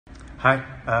Hi.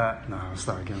 No, I'll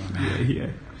start again. Yeah.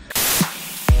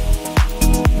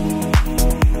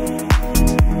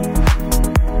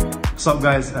 What's up,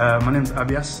 guys? My name is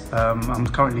Abhyas. I'm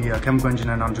currently a chemical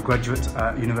engineer and undergraduate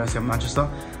at University of Manchester.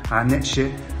 And next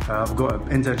year, I've got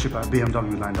an internship at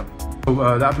BMW lined up.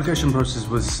 So, the application process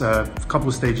was a couple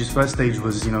of stages. First stage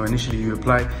was, initially you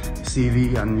apply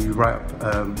CV and you write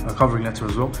up a covering letter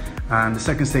as well. And the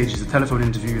second stage is a telephone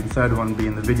interview, and the third one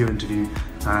being the video interview.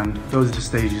 And those are the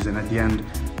stages, and at the end,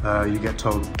 you get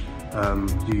told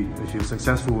if you're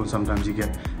successful, and sometimes you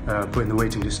get put in the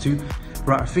waiting list too.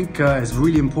 Right, I think it's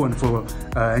really important for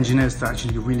engineers to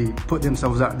actually really put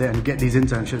themselves out there and get these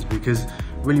internships, because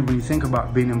really when you think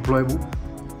about being employable,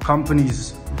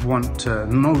 companies want to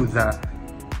know that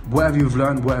whatever you've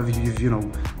learned, whatever you've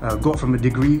got from a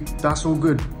degree, that's all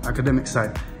good, academic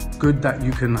side. Good that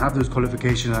you can have those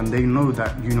qualifications and they know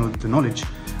that you know the knowledge.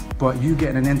 But you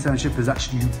getting an internship is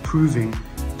actually you proving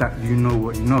that you know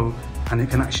what you know, and it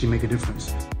can actually make a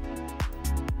difference.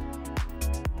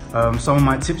 Some of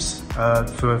my tips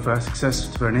for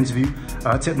success for an interview.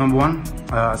 Tip number one,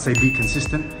 I'd say be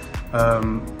consistent.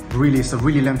 Really, it's a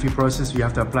really lengthy process. You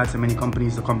have to apply to many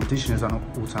companies. The competition is at an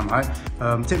all-time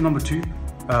high. Tip number two,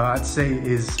 I'd say,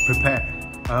 is prepare.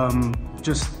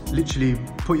 Just literally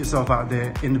put yourself out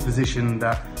there in the position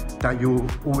that you're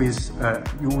always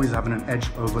having an edge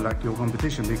over like your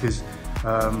competition, because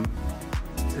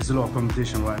there's a lot of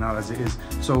competition right now as it is.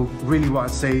 So really what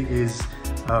I'd say is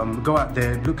go out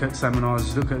there, look at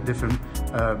seminars, look at different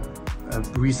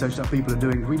research that people are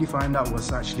doing, really find out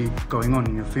what's actually going on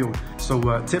in your field. So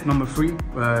tip number three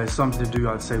is something to do,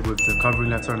 I'd say, with the covering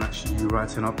letter and actually you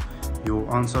writing up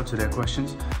your answer to their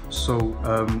questions. So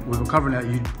with a covering letter,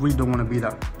 you really don't want to be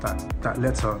that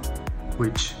letter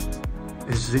which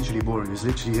is literally boring. It's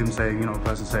literally him saying, a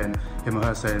person saying, him or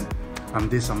her saying, I'm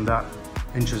this, I'm that,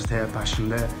 interest here, passion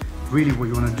there. Really what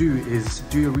you want to do is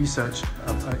do your research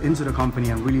into the company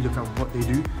and really look at what they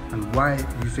do and why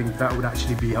you think that would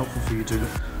actually be helpful for you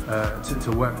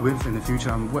to work with in the future,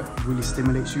 and what really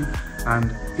stimulates you.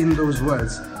 And in those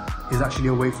words is actually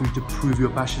a way for you to prove your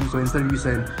passion. So instead of you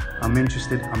saying, I'm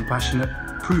interested, I'm passionate,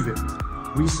 prove it.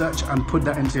 Research and put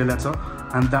that into your letter,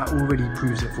 and that already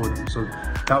proves it for them. So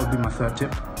that would be my third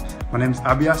tip. My name is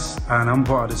Abhyas and I'm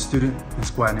part of the Student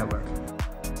Inspire Network.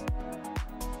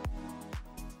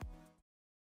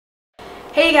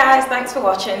 Hey guys, thanks for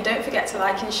watching. Don't forget to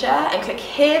like and share, and click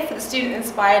here for the Student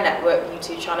Inspire Network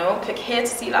YouTube channel. Click here to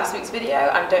see last week's video,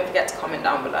 and don't forget to comment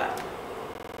down below.